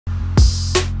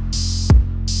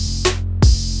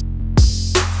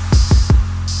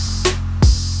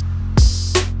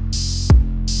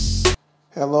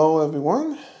Hello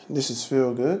everyone, this is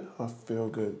FeelGood of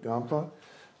FeelGood Gunpla,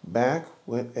 back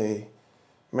with a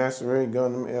Master Rated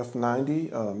Gundam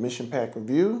F90 mission pack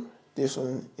review. This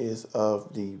one is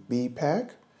of the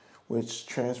B-Pack, which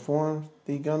transforms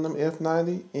the Gundam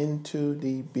F90 into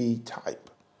the B-Type.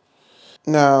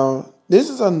 Now, this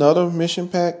is another mission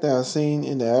pack that I've seen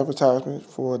in the advertisement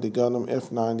for the Gundam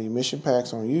F90 mission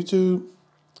packs on YouTube.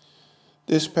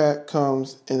 This pack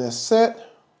comes in a set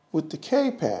with the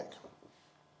K-Pack.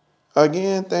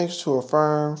 Again, thanks to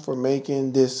Affirm for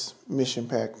making this mission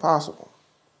pack possible.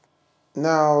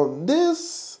 Now,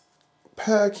 this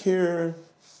pack here,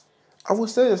 I would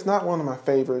say it's not one of my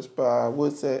favorites, but I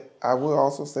would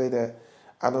also say that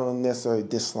I don't necessarily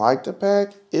dislike the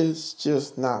pack. It's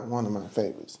just not one of my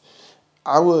favorites.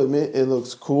 I will admit it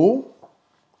looks cool.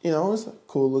 You know, it's a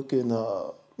cool looking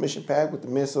mission pack with the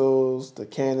missiles, the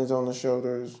cannons on the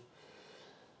shoulders.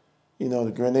 You know,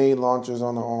 the grenade launchers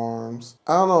on the arms.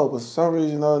 I don't know, but for some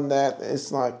reason other than that,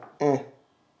 it's like,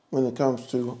 when it comes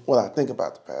to what I think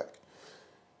about the pack.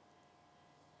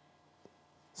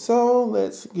 So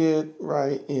let's get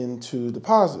right into the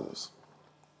positives.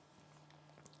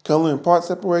 Color and part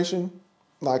separation,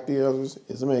 like the others,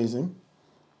 is amazing.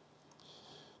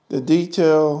 The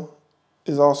detail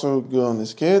is also good on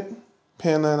this kit.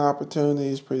 Panline opportunity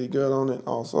is pretty good on it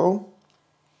also.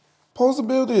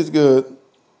 Posability is good.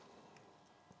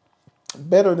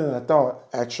 Better than I thought,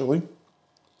 actually.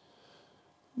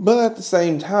 But at the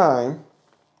same time,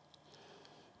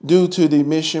 due to the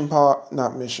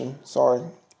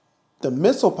the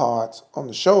missile pods on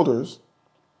the shoulders,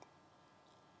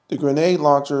 the grenade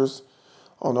launchers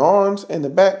on the arms, and the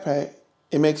backpack,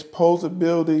 it makes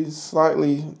posability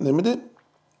slightly limited.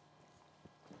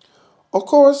 Of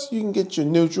course, you can get your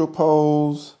neutral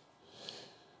pose,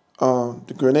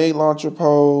 the grenade launcher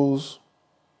pose,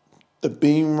 the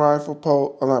beam rifle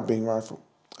pose,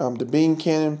 the beam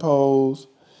cannon pose,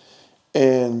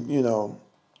 and, you know,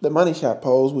 the money shot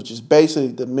pose, which is basically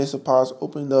the missile pods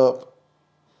all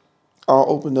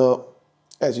opened up,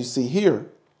 as you see here.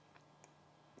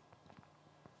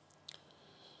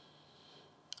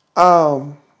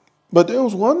 But there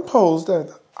was one pose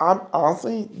that I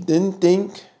honestly didn't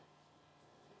think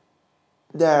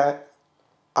that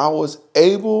I was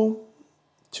able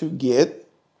to get,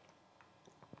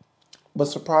 but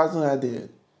surprisingly I did.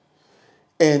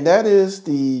 And that is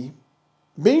the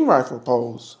beam rifle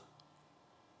pose.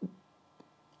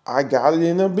 I got it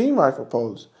in a beam rifle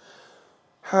pose.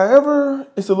 However,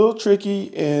 it's a little tricky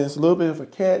and it's a little bit of a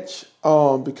catch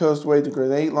because the way the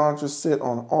grenade launchers sit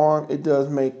on the arm, it does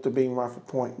make the beam rifle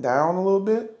point down a little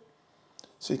bit.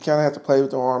 So you kind of have to play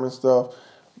with the arm and stuff.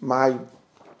 My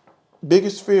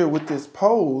biggest fear with this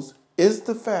pose is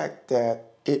the fact that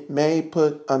it may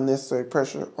put unnecessary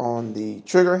pressure on the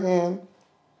trigger hand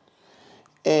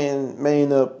and may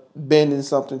end up bending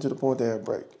something to the point that it'll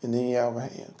break, and then you have a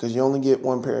hand, because you only get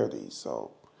one pair of these. So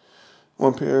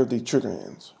one pair of the trigger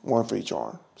hands, one for each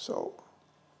arm. So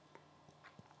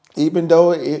even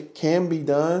though it can be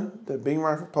done, the beam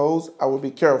rifle pose, I would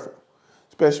be careful,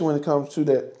 especially when it comes to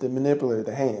the manipulator,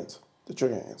 the hands, the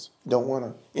trigger hands. You don't want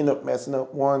to end up messing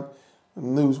up one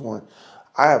and lose one.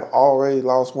 I have already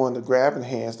lost one of the grabbing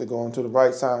hands that go onto the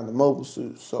right side of the mobile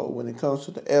suit. So when it comes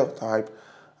to the F-type,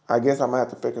 I guess I'm going to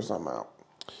have to figure something out.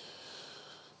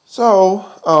 So,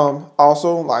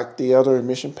 also, like the other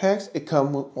mission packs, it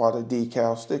comes with water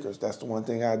decal stickers. That's the one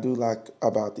thing I do like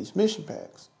about these mission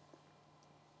packs.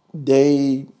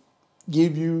 They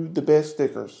give you the best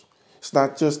stickers. It's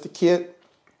not just the kit.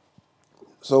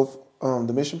 So,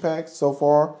 the mission packs so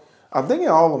far, I'm thinking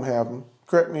all of them have them.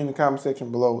 Correct me in the comment section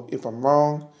below if I'm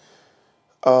wrong.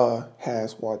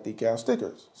 Has water decal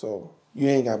stickers. So, you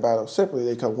ain't got to buy those separately.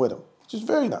 They come with them, which is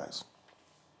very nice.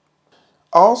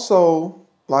 Also,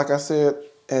 like I said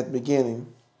at the beginning,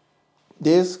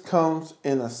 this comes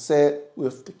in a set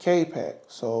with the K-Pack.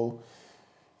 So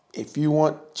if you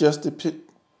want just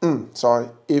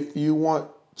if you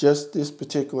want just this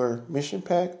particular mission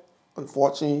pack,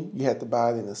 unfortunately, you have to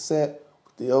buy it in a set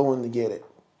with the other one to get it.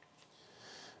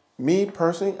 Me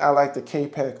personally, I like the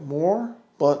K-Pack more,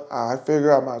 but I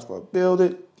figure I might as well build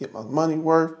it, get my money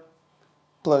worth,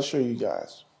 plus show you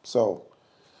guys. So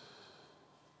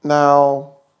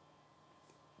now,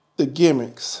 the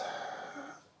gimmicks.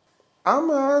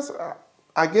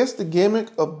 I guess the gimmick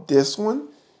of this one,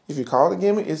 if you call it a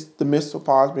gimmick, is the missile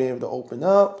pods being able to open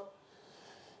up.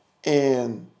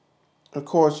 And of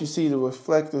course, you see the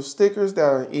reflective stickers that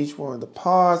are in each one of the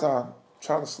pods. I'll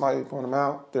try to slightly point them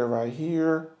out. They're right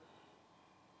here.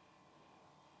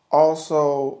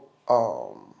 Also,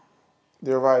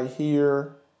 they're right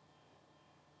here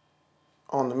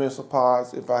on the missile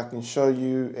pods. If I can show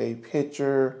you a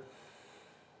picture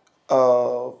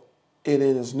of it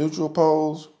in its neutral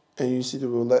pose, and you see the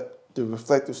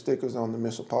reflective stickers on the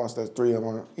missile pods. There's 3 of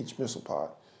them on each missile pod.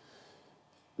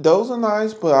 Those are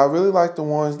nice, but I really like the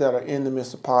ones that are in the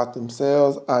missile pod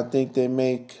themselves. I think they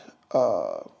make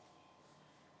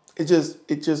it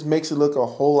just makes it look a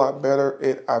whole lot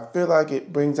better. I feel like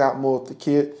it brings out more of the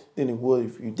kit than it would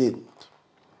if you didn't.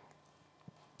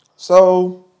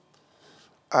 So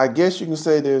I guess you can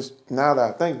say there's, now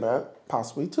that I think about it,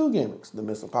 possibly 2 gimmicks. The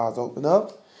missile pods open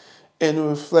up and the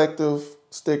reflective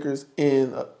stickers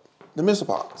in the missile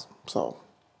pods. So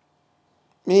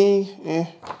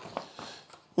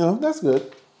that's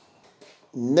good.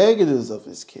 Negatives of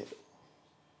this kit.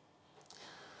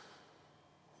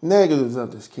 Negatives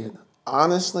of this kit.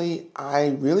 Honestly, I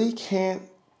really can't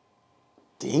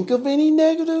think of any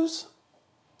negatives.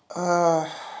 I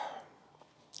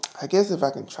guess if I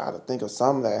can try to think of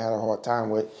some that I had a hard time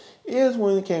with, is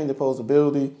when it came to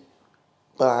posability.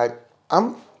 But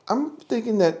I'm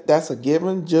thinking that that's a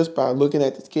given just by looking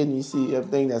at this kit, and you see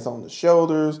everything that's on the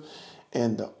shoulders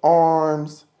and the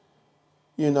arms.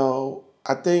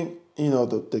 I think,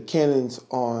 the cannons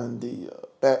on the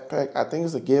backpack, I think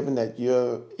it's a given that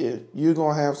you're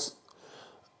going to have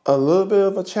a little bit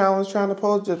of a challenge trying to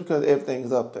pose just because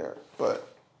everything's up there. But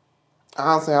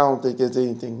honestly, I don't think there's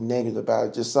anything negative about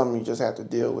it. Just something you just have to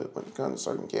deal with when it comes to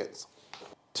certain kits.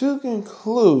 To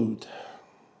conclude,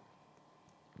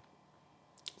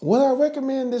 would I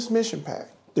recommend this mission pack,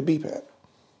 the B-Pack?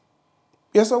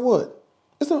 Yes, I would.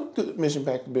 It's a good mission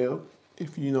pack to build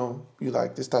if you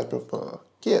like this type of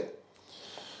kit.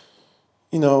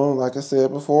 Like I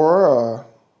said before,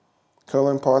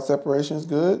 color and part separation is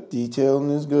good. Detailing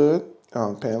is good.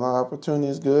 Panel opportunity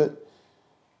is good.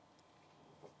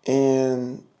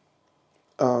 And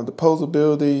the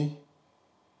posability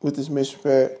with this mission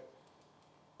pack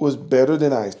was better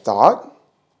than I thought.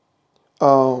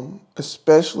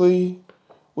 Especially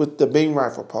with the beam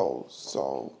rifle pose.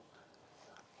 So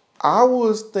I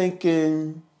was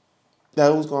thinking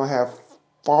that it was going to have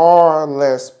far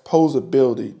less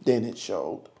posability than it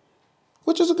showed,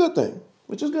 which is a good thing,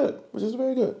 which is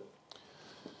very good.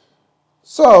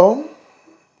 So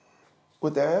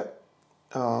with that,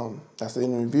 that's the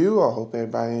end review. I hope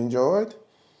everybody enjoyed,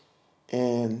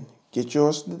 and get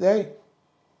yours today.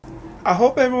 I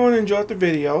hope everyone enjoyed the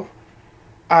video.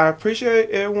 I appreciate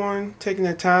everyone taking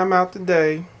the time out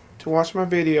today to watch my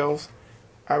videos.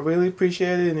 I really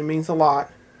appreciate it, and it means a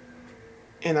lot.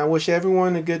 And I wish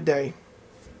everyone a good day.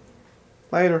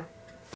 Later.